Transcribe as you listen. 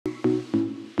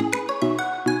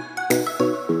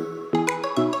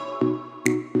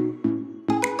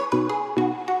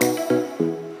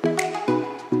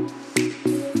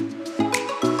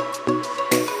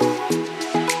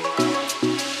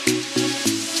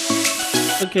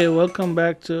Okay, welcome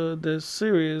back to this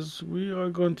series. We are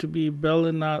going to be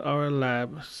building out our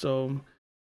lab. So,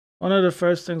 one of the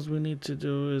first things we need to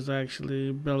do is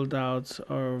actually build out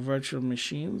our virtual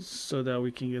machines so that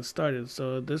we can get started.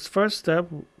 So, this first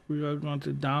step, we are going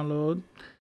to download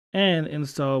and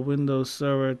install Windows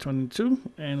Server 22,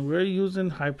 and we're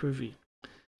using Hyper-V.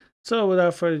 So,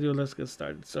 without further ado, let's get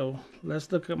started. So,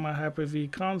 let's look at my Hyper-V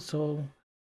console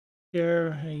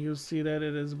here, and you'll see that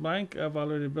it is blank. I've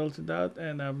already built it out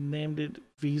and I've named it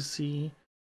VC01.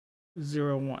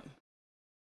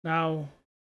 Now,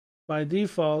 by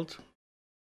default,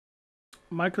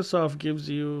 Microsoft gives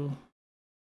you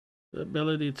the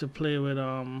ability to play with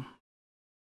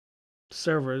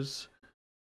servers,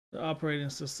 the operating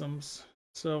systems.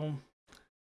 So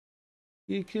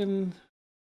you can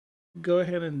go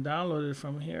ahead and download it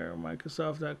from here,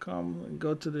 Microsoft.com, and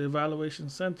go to the evaluation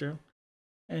center.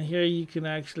 And here you can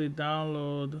actually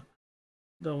download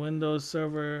the Windows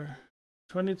Server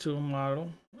 22 model.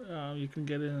 You can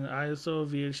get it in ISO,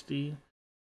 VHD,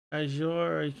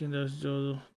 Azure, or you can just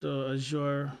do the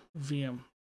Azure VM.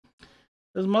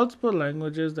 There's multiple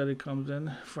languages that it comes in: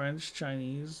 French,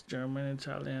 Chinese, German,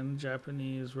 Italian,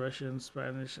 Japanese, Russian,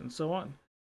 Spanish, and so on.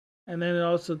 And then it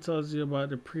also tells you about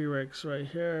the prereqs right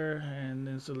here and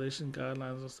installation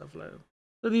guidelines and stuff like that.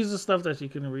 So these are stuff that you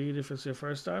can read if it's your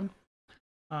first time.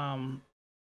 Um,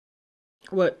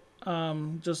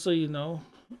 just so you know,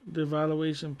 the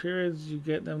evaluation periods, you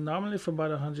get them normally for about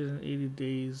 180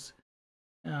 days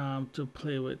to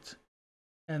play with,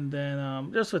 and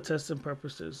then just for testing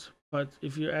purposes. But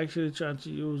if you're actually trying to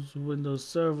use Windows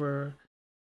Server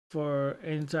for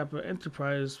any type of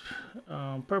enterprise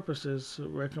purposes,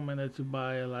 recommended to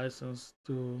buy a license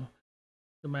to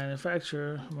the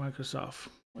manufacturer, Microsoft.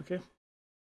 Okay.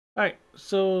 All right,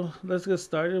 so let's get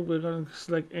started. We're going to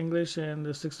select English and the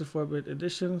 64-bit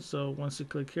edition. So once you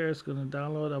click here, it's going to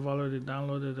download. I've already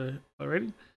downloaded it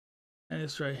already, and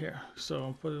it's right here. So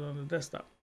I'll put it on the desktop.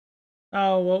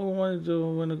 Now, what we want to do,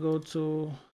 we're going to go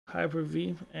to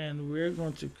Hyper-V, and we're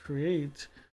going to create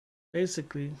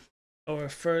basically our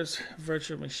first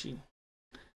virtual machine.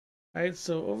 All right,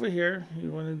 so over here,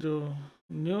 you want to do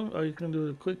new, or you can do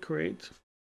the quick create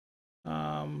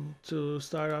to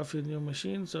start off your new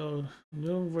machine. So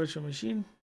new virtual machine,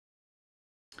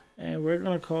 and we're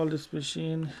going to call this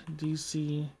machine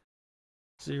DC01.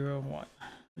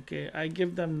 Okay, I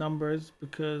give them numbers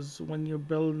because when you're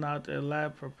building out a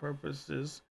lab for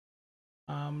purposes,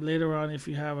 later on, if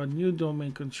you have a new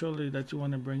domain controller that you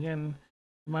want to bring in,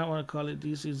 you might want to call it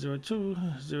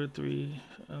DC02, 03,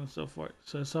 and so forth.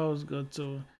 So it's always good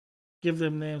to give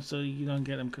them names so you don't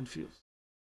get them confused.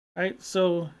 All right,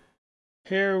 so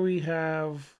here we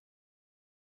have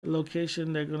a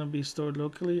location they're going to be stored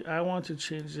locally. I want to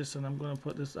change this, and I'm going to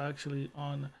put this actually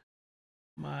on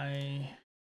my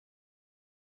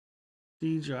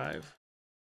D drive.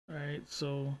 All right,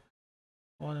 so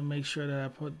I want to make sure that I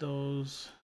put those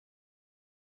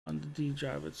on the D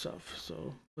drive itself.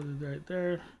 So put it right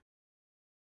there.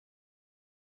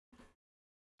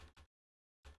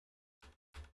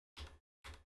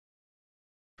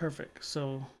 Perfect.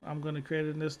 So I'm going to create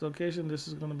in this location. This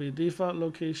is going to be a default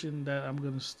location that I'm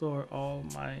going to store all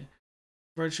my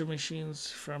virtual machines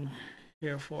from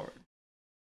here forward.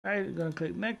 All right, I'm going to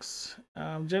click next.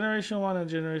 Generation 1 and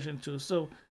Generation 2. So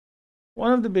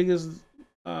one of the biggest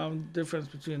difference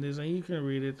between these, and you can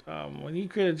read it, when you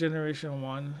create a Generation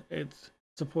 1, it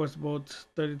supports both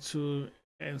 32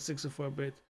 and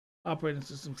 64-bit operating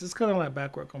systems. It's kind of like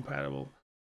backward compatible,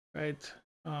 right,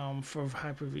 for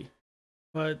Hyper-V.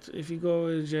 But if you go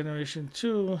with Generation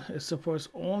 2, it supports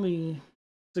only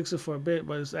 64-bit,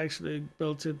 but it's actually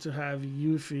built in to have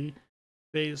UEFI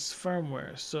based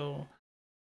firmware. So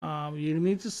you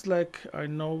need to select or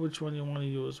know which one you want to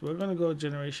use. We're going to go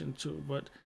Generation 2, but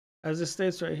as it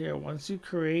states right here, once you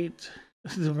create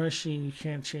the machine, you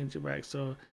can't change it back.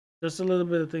 So just a little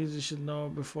bit of things you should know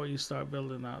before you start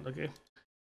building out, okay?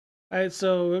 All right,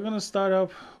 so we're going to start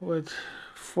up with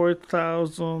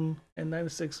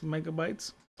 4,096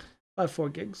 megabytes, about 4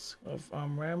 gigs of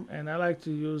RAM, and I like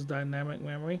to use dynamic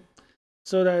memory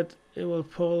so that it will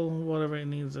pull whatever it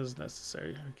needs as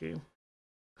necessary. Okay,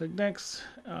 click next.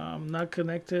 Not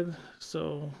connected,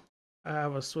 so I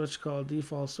have a switch called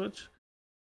default switch,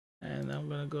 and I'm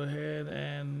gonna go ahead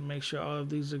and make sure all of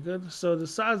these are good. So the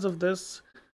size of this,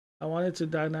 I want it to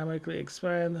dynamically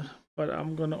expand, but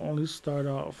I'm gonna only start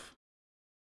off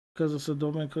because it's a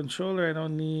domain controller. I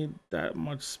don't need that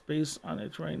much space on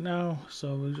it right now,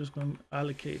 so we're just going to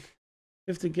allocate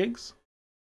 50 gigs.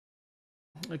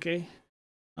 Okay,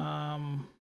 and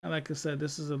like I said,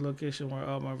 this is a location where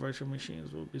all my virtual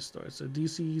machines will be stored. So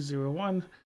DC01,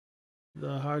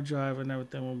 the hard drive and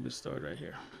everything will be stored right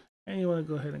here. And you want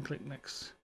to go ahead and click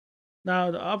next.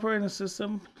 Now the operating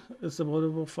system is a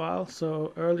bootable file.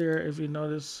 So earlier, if you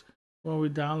notice, when we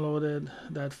downloaded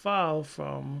that file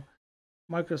from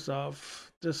Microsoft,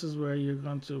 this is where you're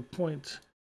going to point.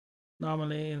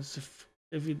 Normally, if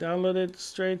you download it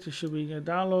straight, it should be in your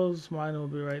downloads. Mine will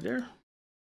be right there.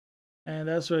 And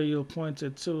that's where you'll point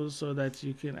it to so that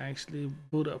you can actually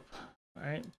boot up,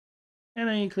 right? And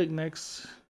then you click next.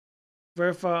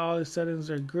 Verify all the settings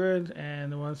are good,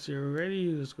 and once you're ready,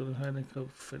 you just go ahead and click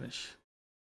finish.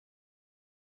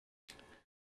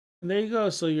 And there you go.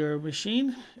 So your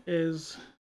virtual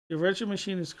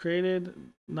machine is created.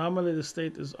 Normally the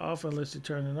state is off unless you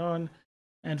turn it on.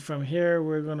 And from here,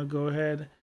 we're going to go ahead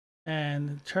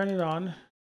and turn it on,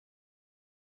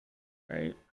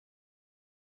 right?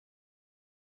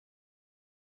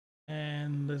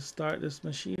 And let's start this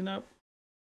machine up.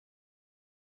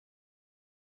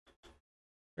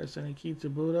 Press any key to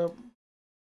boot up.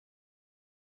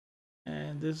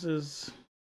 And this is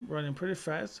running pretty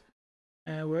fast.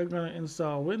 And we're going to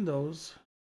install Windows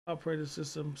Operating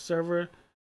System Server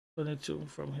 22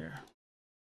 from here.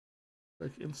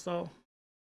 Click install.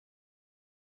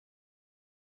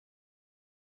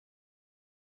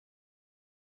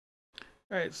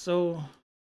 All right, so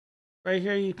right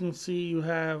here you can see you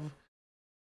have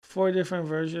 4 different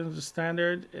versions: the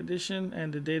standard edition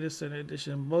and the data center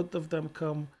edition. Both of them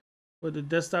come with the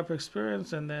desktop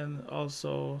experience and then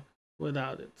also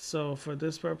without it. So for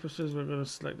this purposes, we're going to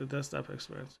select the desktop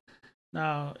experience.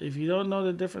 Now, if you don't know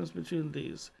the difference between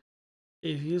these,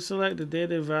 if you select the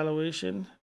data evaluation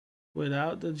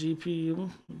without the GPU,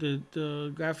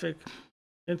 the graphic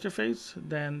interface,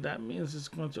 then that means it's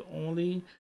going to only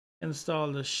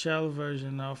install the shell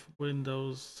version of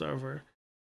Windows Server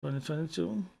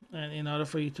 2022. And in order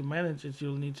for you to manage it,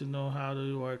 you'll need to know how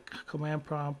to work command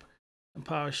prompt and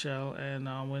PowerShell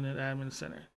and Windows Admin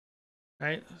Center.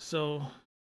 Right? So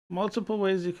multiple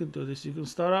ways you can do this. You can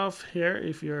start off here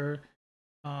if you're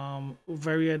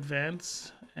very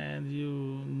advanced and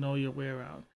you know your way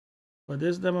around. For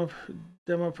this demo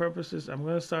purposes, I'm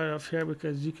going to start off here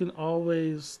because you can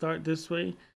always start this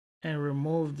way and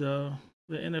remove the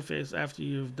interface after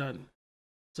you've done.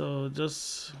 So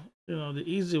just, the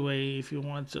easy way, if you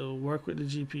want to work with the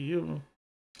GPU,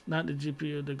 not the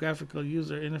GPU, the graphical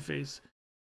user interface,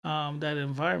 that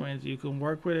environment, you can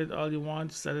work with it all you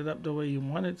want, set it up the way you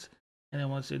want it, and then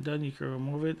once you're done, you can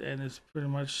remove it, and it's pretty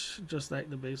much just like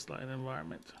the baseline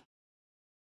environment.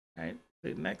 All right,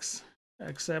 click next,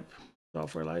 accept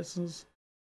software license.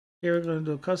 Here we're going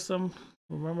to do custom.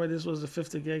 Remember, this was the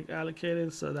 50 gig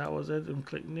allocated, so that was it. And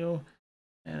click new,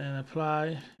 and then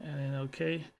apply, and then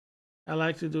OK. I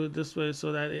like to do it this way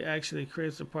so that it actually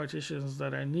creates the partitions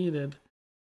that are needed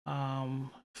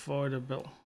for the build.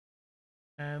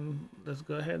 And let's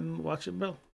go ahead and watch it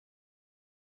build.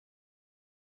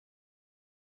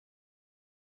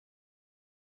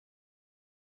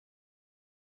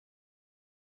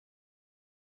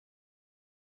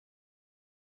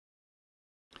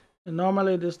 And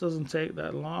normally this doesn't take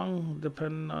that long,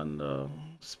 depending on the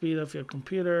speed of your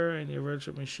computer and your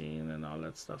virtual machine and all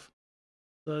that stuff.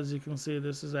 So as you can see,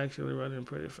 this is actually running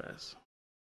pretty fast.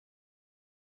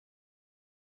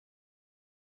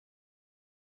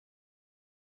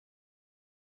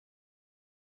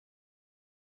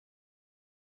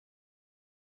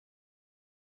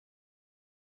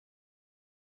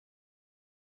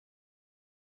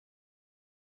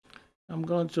 I'm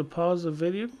going to pause the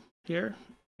video here,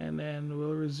 and then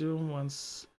we'll resume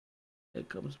once it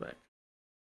comes back.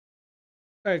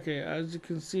 Okay, as you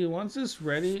can see, once it's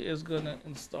ready, it's going to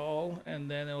install,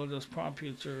 and then it will just prompt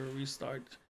you to restart,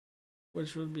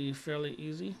 which will be fairly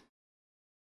easy,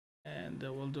 and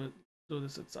we'll do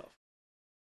this itself.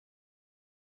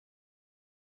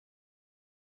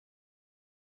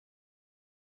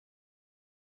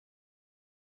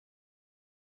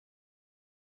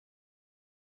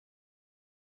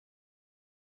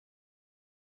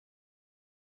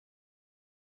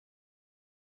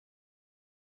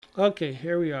 Okay,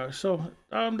 here we are. So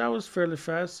that was fairly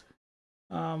fast.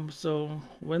 So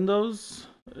Windows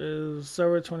is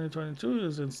Server 2022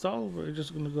 is installed. We're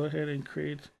just going to go ahead and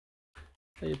create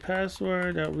a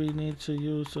password that we need to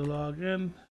use to log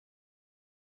in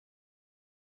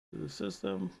to the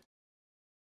system.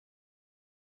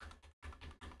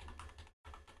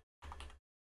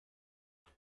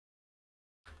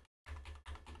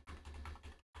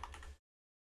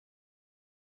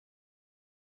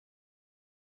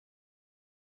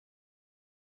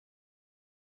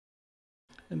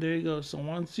 And there you go. So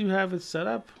once you have it set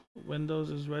up, Windows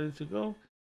is ready to go.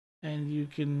 And you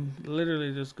can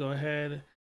literally just go ahead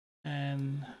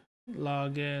and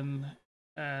log in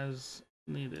as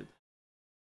needed.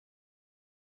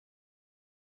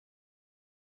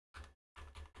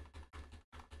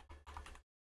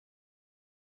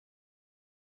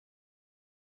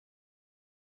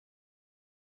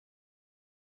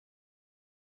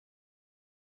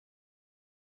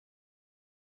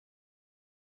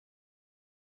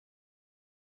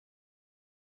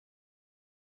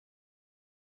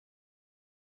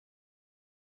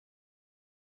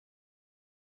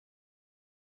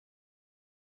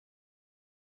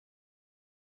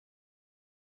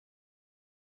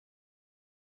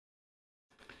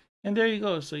 And there you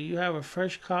go. So you have a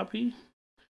fresh copy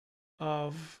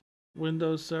of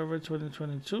Windows Server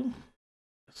 2022.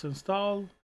 It's installed,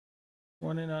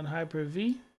 running on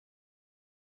Hyper-V,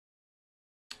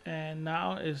 and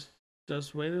now it's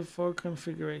just waiting for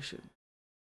configuration.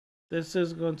 This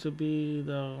is going to be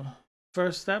the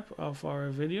first step of our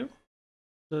video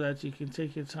so that you can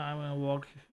take your time and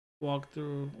walk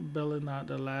through building out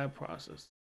the lab process.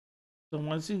 So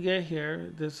once you get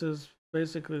here, this is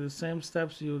basically the same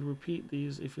steps you would repeat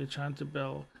these if you're trying to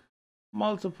build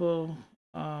multiple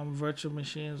virtual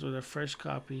machines with a fresh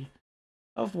copy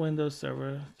of Windows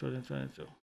Server 2022.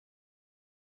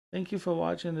 Thank you for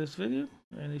watching this video,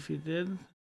 and if you did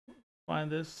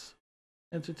find this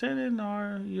entertaining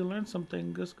or you learned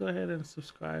something, just go ahead and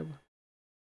subscribe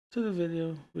to the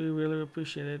video. We really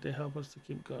appreciate it. They help us to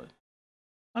keep going.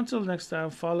 Until next time,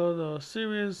 follow the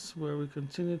series where we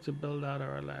continue to build out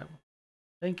our lab.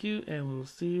 Thank you, and we'll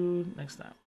see you next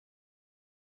time.